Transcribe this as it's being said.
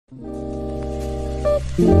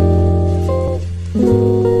Hi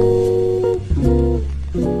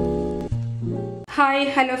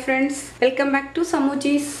hello friends, welcome back to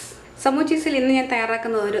സമൂച്ചീസ്. സമൂച്ചീസിൽ ഇന്ന് ഞാൻ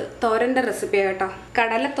തയ്യാറാക്കുന്നത് ഒരു തോരൻ്റെ റെസിപ്പിയാണ് കേട്ടോ.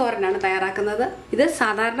 കടലത്തോരനാണ് തയ്യാറാക്കുന്നത്. ഇത്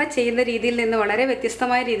സാധാരണ ചെയ്യുന്ന രീതിയിൽ നിന്ന് വളരെ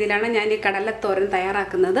വ്യത്യസ്തമായ രീതിയിലാണ് ഞാൻ ഈ കടലത്തോരൻ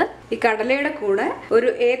തയ്യാറാക്കുന്നത്. ഈ കടലയുടെ കൂടെ ഒരു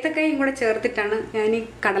ഏത്തക്കയും കൂടെ ചേർത്തിട്ടാണ് ഞാൻ ഈ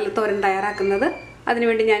കടലത്തോരൻ തയ്യാറാക്കുന്നത്.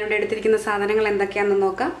 അതിനുവേണ്ടി ഞാനിവിടെ എടുത്തിരിക്കുന്ന സാധനങ്ങൾ എന്തൊക്കെയാണെന്ന്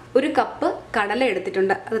നോക്കാം. ഒരു കപ്പ് കടല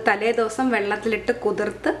എടുത്തിട്ടുണ്ട്. അത് തലേ ദിവസം വെള്ളത്തിലിട്ട്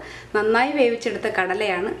കുതിർത്ത് നന്നായി വേവിച്ചെടുത്ത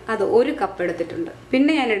കടലയാണ്. അത് ഒരു കപ്പ് എടുത്തിട്ടുണ്ട്.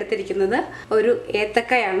 പിന്നെ ഞാൻ എടുത്തിരിക്കുന്നത് ഒരു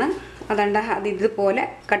ഏത്തക്കയാണ്. അത് ഇതുപോലെ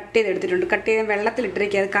കട്ട് ചെയ്തെടുത്തിട്ടുണ്ട്. കട്ട് ചെയ്ത്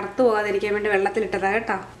വെള്ളത്തിലിട്ടിരിക്കുക, അത് കറുത്തു പോകാതിരിക്കാൻ വേണ്ടി വെള്ളത്തിലിട്ടതാണ്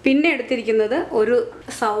കേട്ടോ. പിന്നെ എടുത്തിരിക്കുന്നത് ഒരു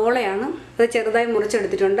സവോളയാണ്. അത് ചെറുതായി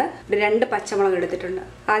മുറിച്ചെടുത്തിട്ടുണ്ട്. 2 പച്ചമുളക് എടുത്തിട്ടുണ്ട്.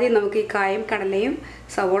 ആദ്യം നമുക്ക് ഈ കായും കടലയും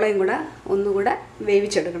സവോളയും കൂടെ ഒന്നുകൂടെ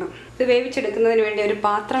വേവിച്ചെടുക്കണം. ഇത് വേവിച്ചെടുക്കുന്നതിന് വേണ്ടി ഒരു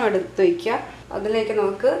പാത്രം എടുത്ത് വയ്ക്കുക. അതിലേക്ക്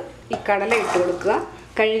നമുക്ക് ഈ കടല ഇട്ട് കൊടുക്കുക.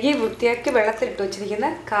 കഴുകി വൃത്തിയാക്കി വെള്ളത്തിലിട്ട് വെച്ചിരിക്കുന്ന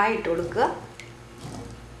കായ ഇട്ട് കൊടുക്കുക.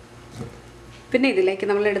 പിന്നെ ഇതിലേക്ക്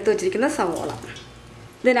നമ്മൾ എടുത്ത് വെച്ചിരിക്കുന്ന സവോള,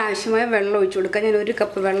 ഇതിനാവശ്യമായ വെള്ളം ഒഴിച്ചു കൊടുക്കുക. ഞാൻ 1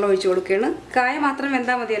 കപ്പ് വെള്ളം ഒഴിച്ചു കൊടുക്കുകയാണ്. കായ മാത്രം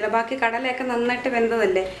വെന്താൽ മതിയല്ലോ, ബാക്കി കടലയൊക്കെ നന്നായിട്ട്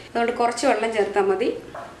വെന്തതല്ലേ, അതുകൊണ്ട് കുറച്ച് വെള്ളം ചേർത്താൽ മതി.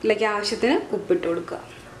 ഇതിലേക്ക് ആവശ്യത്തിന് ഉപ്പിട്ട് കൊടുക്കുക.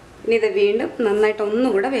 ഇനി ഇത് വീണ്ടും നന്നായിട്ട്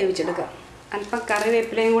ഒന്നുകൂടെ വേവിച്ചെടുക്കുക. അല്പം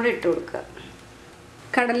കറിവേപ്പിലയും കൂടെ ഇട്ട് കൊടുക്കുക.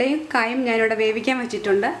 കടലയും കായും ഞാനിവിടെ വേവിക്കാൻ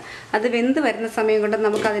വെച്ചിട്ടുണ്ട്. അത് വെന്ത് വരുന്ന സമയം കൊണ്ട്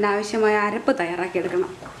നമുക്ക് അതിനാവശ്യമായ അരപ്പ് തയ്യാറാക്കിയെടുക്കണം.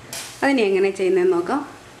 അതിനെ എങ്ങനെ ചെയ്യുന്നതെന്ന് നോക്കാം.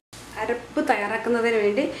 അരപ്പ് തയ്യാറാക്കുന്നതിന്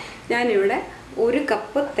വേണ്ടി ഞാനിവിടെ 1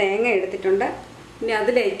 കപ്പ് തേങ്ങ എടുത്തിട്ടുണ്ട്. ഇനി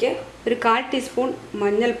അതിലേക്ക് ഒരു 1/4 ടീസ്പൂൺ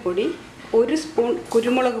മഞ്ഞൾപ്പൊടി, 1 സ്പൂൺ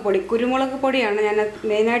കുരുമുളക് പൊടിയാണ് ഞാൻ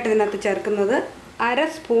മെയിനായിട്ട് ഇതിനകത്ത് ചേർക്കുന്നത്. 1/2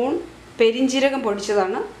 സ്പൂൺ പെരിഞ്ജീരകം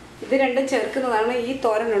പൊടിച്ചതാണ്. ഇത് രണ്ടും ചേർക്കുന്നതാണ് ഈ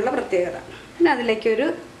തോരനുള്ള പ്രത്യേകത. പിന്നെ അതിലേക്ക്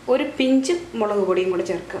ഒരു പിഞ്ച് മുളക് പൊടിയും കൂടെ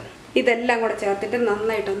ചേർക്കുക. ഇതെല്ലാം കൂടെ ചേർത്തിട്ട്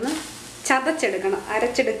നന്നായിട്ടൊന്ന് ചതച്ചെടുക്കണം.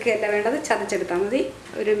 അരച്ചെടുക്കുകയല്ല വേണ്ടത്, ചതച്ചെടുത്താൽ മതി.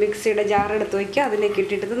 ഒരു മിക്സിയുടെ ജാർ എടുത്ത് വയ്ക്കുക. അതിലേക്ക്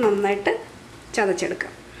ഇട്ടിട്ട് നന്നായിട്ട് ചതച്ചെടുക്കുക.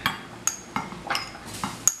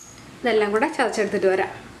 ഇതെല്ലാം കൂടെ ചതച്ചെടുത്തിട്ട്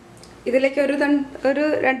വരാം. ഇതിലേക്ക് ഒരു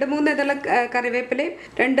 2-3 ഇതള കറിവേപ്പിലയും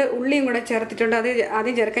 2 ഉള്ളിയും കൂടെ ചേർത്തിട്ടുണ്ട്. അത്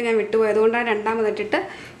ആദ്യം ചേർക്കാൻ ഞാൻ വിട്ടുപോയി, അതുകൊണ്ടാണ് രണ്ടാമതിട്ടിട്ട്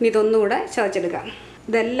ഇനി ഇതൊന്നുകൂടെ ചതച്ചെടുക്കാം.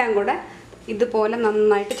 ഇതെല്ലാം കൂടെ ഇതുപോലെ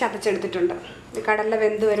നന്നായിട്ട് ചതച്ചെടുത്തിട്ടുണ്ട്. കടല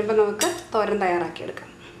വെന്ത് വരുമ്പോൾ നമുക്ക് തോരൻ തയ്യാറാക്കിയെടുക്കാം.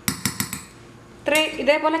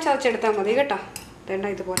 ഇതേപോലെ ചതച്ചെടുത്താൽ മതി കേട്ടോ. വേണ്ട,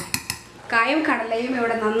 ഇതുപോലെ കായും കടലയും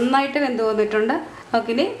ഇവിടെ നന്നായിട്ട് വെന്ത് വന്നിട്ടുണ്ട്.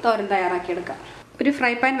 നമുക്കിനി തോരൻ തയ്യാറാക്കിയെടുക്കാം. ഒരു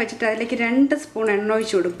ഫ്രൈ പാൻ വെച്ചിട്ട് അതിലേക്ക് 2 സ്പൂൺ എണ്ണ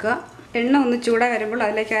ഒഴിച്ച് കൊടുക്കുക. എണ്ണ ഒന്ന് ചൂടായി വരുമ്പോൾ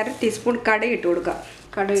അതിലേക്ക് 1/2 ടീസ്പൂൺ കടുക് ഇട്ട് കൊടുക്കുക.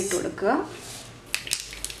 കടുക്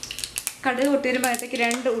പൊട്ടി വരുമ്പോൾ അതിലേക്ക്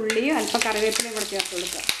 2 ഉള്ളിയും അല്പം കറിവേപ്പിലയും കൂടെ ചേർത്ത്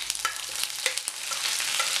കൊടുക്കുക.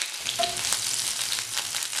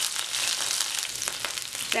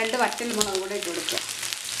 രണ്ട് വറ്റൽമുളക് കൂടെ ഇട്ട് കൊടുക്കുക.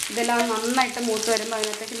 ഇതെല്ലാം നന്നായിട്ട് മൂത്ത് വരുമ്പോൾ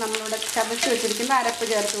അതിനകത്തേക്ക് നമ്മളിവിടെ ചതച്ച് വെച്ചിരിക്കുന്ന അരപ്പ്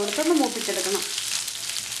ചേർത്ത് കൊടുത്ത് ഒന്ന് മൂപ്പിച്ചെടുക്കണം.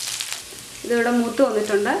 ഇതിവിടെ മൂത്ത്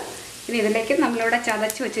വന്നിട്ടുണ്ട്. ഇനി ഇതിലേക്ക് നമ്മളിവിടെ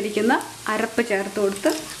ചതച്ച് വെച്ചിരിക്കുന്ന അരപ്പ് ചേർത്ത്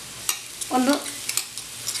കൊടുത്ത് ഒന്ന്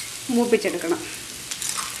മൂപ്പിച്ചെടുക്കണം.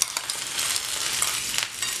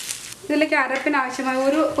 ഇതിലേക്ക് അരപ്പിന് ആവശ്യമായ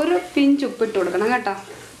ഒരു പിഞ്ച് ഉപ്പിട്ട് കൊടുക്കണം കേട്ടോ.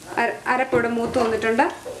 അരപ്പ് ഇവിടെ മൂത്ത് വന്നിട്ടുണ്ട്.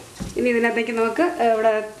 ഇനി ഇതിനകത്തേക്ക് നമുക്ക്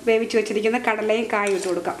ഇവിടെ വേവിച്ച് വെച്ചിരിക്കുന്ന കടലയും കായും ഇട്ട്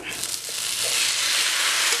കൊടുക്കാം.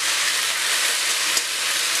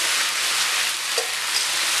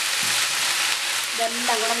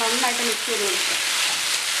 ഇതെല്ലാം കൂടെ നന്നായിട്ട് മിക്സ് ചെയ്ത് കൊടുക്കുക.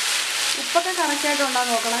 ഉപ്പൊക്കെ കറക്റ്റായിട്ട് ഉണ്ടാകാൻ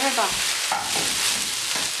നോക്കണം കേട്ടോ.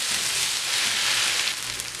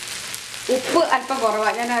 ഉപ്പ് അല്പം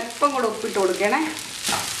കുറവാണ്, ഞാൻ അല്പം കൂടെ ഉപ്പിട്ട് കൊടുക്കണേ.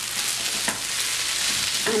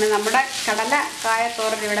 അങ്ങനെ നമ്മുടെ കടല കായ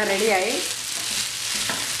തോരൻ ഇവിടെ റെഡിയായി.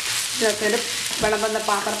 ഇതൊക്കെ ഒരു വിളമ്പുന്ന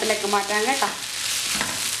പാത്രത്തിലേക്ക് മാറ്റാം കേട്ടോ.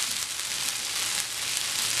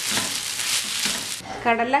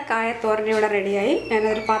 കടല കായ തോരൻ ഇവിടെ റെഡിയായി.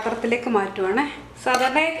 ഞാനൊരു പാത്രത്തിലേക്ക് മാറ്റുവാണ്.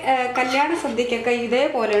 സാധാരണ കല്യാണ സദ്യക്കൊക്കെ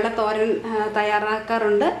ഇതേപോലെയുള്ള തോരൻ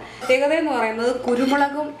തയ്യാറാക്കാറുണ്ട്. പ്രത്യേകത എന്ന് പറയുന്നത്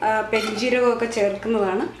കുരുമുളകും പെരിഞ്ജീരകവും ഒക്കെ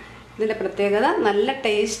ചേർക്കുന്നതാണ് ഇതിൻ്റെ പ്രത്യേകത. നല്ല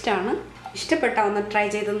ടേസ്റ്റാണ്. ഇഷ്ടപ്പെട്ട ഒന്ന് ട്രൈ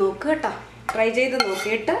ചെയ്ത് നോക്കുക കേട്ടോ. ട്രൈ ചെയ്ത്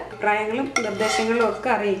നോക്കിയിട്ട് അഭിപ്രായങ്ങളും നിർദ്ദേശങ്ങളും ഒക്കെ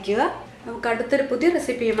അറിയിക്കുക. നമുക്ക് അടുത്തൊരു പുതിയ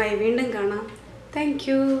റെസിപ്പിയുമായി വീണ്ടും കാണാം. Thank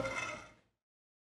you.